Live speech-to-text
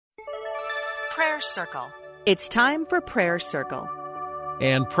Prayer Circle. It's time for Prayer Circle.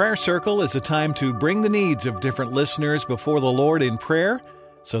 And Prayer Circle is a time to bring the needs of different listeners before the Lord in prayer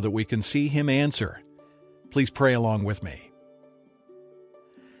so that we can see Him answer. Please pray along with me.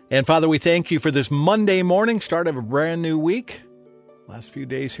 And Father, we thank You for this Monday morning, start of a brand new week. Last few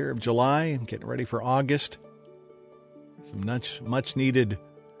days here of July and getting ready for August. Some much needed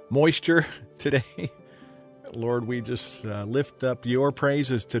moisture today. Lord, we just lift up Your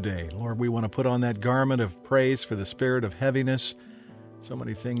praises today. Lord, we want to put on that garment of praise for the spirit of heaviness. So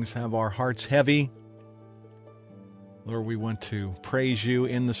many things have our hearts heavy. Lord, we want to praise You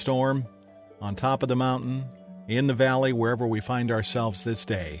in the storm, on top of the mountain, in the valley, wherever we find ourselves this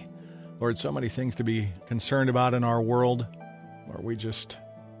day. Lord, so many things to be concerned about in our world. Lord, we just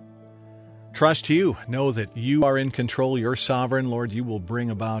trust You. Know that You are in control. You're sovereign. Lord, You will bring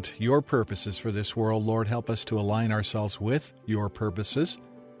about Your purposes for this world. Lord, help us to align ourselves with Your purposes.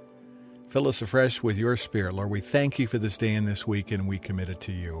 Fill us afresh with Your Spirit. Lord, we thank You for this day and this week, and we commit it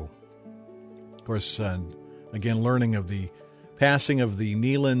to You. Of course, again, learning of the passing of the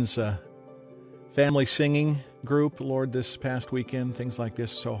Neelan's family singing group, Lord, this past weekend. Things like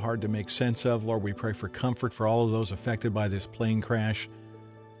this so hard to make sense of. Lord, we pray for comfort for all of those affected by this plane crash.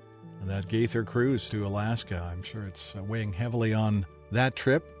 That Gaither cruise to Alaska, I'm sure it's weighing heavily on that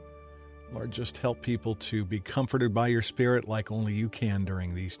trip. Lord, just help people to be comforted by Your Spirit like only You can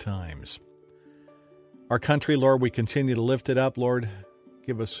during these times. Our country, Lord, we continue to lift it up. Lord,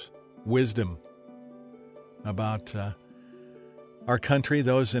 give us wisdom about our country.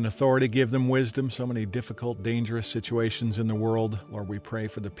 Those in authority, give them wisdom. So many difficult, dangerous situations in the world. Lord, we pray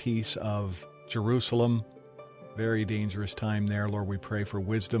for the peace of Jerusalem. Very dangerous time there. Lord, we pray for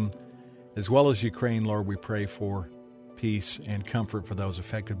wisdom. As well as Ukraine, Lord, we pray for peace and comfort for those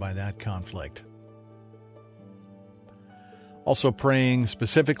affected by that conflict. Also praying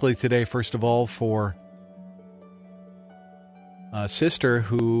specifically today, first of all, for a sister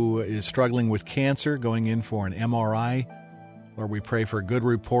who is struggling with cancer, going in for an MRI. Lord, we pray for a good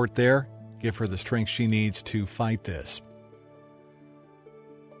report there. Give her the strength she needs to fight this.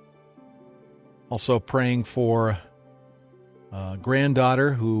 Also praying for a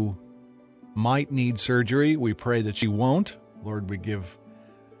granddaughter who might need surgery. We pray that she won't. Lord, we give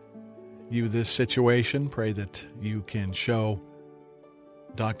You this situation. Pray that You can show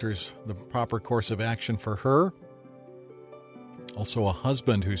doctors the proper course of action for her. Also a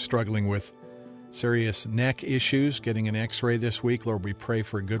husband who's struggling with serious neck issues, getting an x-ray this week. Lord, we pray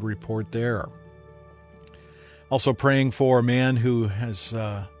for a good report there. Also praying for a man who has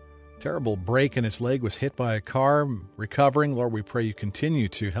terrible break in his leg, was hit by a car, recovering. Lord, we pray You continue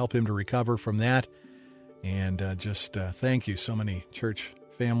to help him to recover from that. And thank You. So many church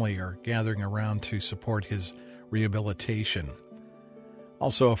family are gathering around to support his rehabilitation.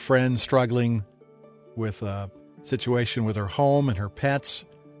 Also a friend struggling with a situation with her home and her pets,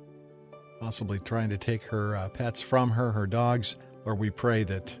 possibly trying to take her pets from her dogs. Lord, we pray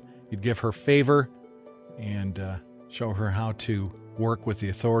that You'd give her favor and show her how to work with the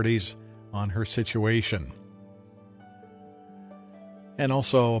authorities on her situation. And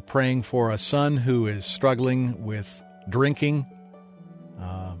also praying for a son who is struggling with drinking,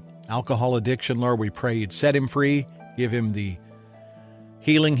 alcohol addiction. Lord, we pray You'd set him free, give him the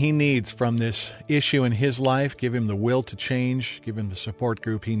healing he needs from this issue in his life, give him the will to change, give him the support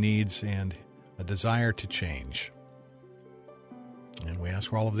group he needs, and a desire to change. And we ask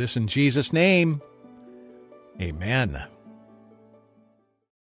for all of this in Jesus' name. Amen.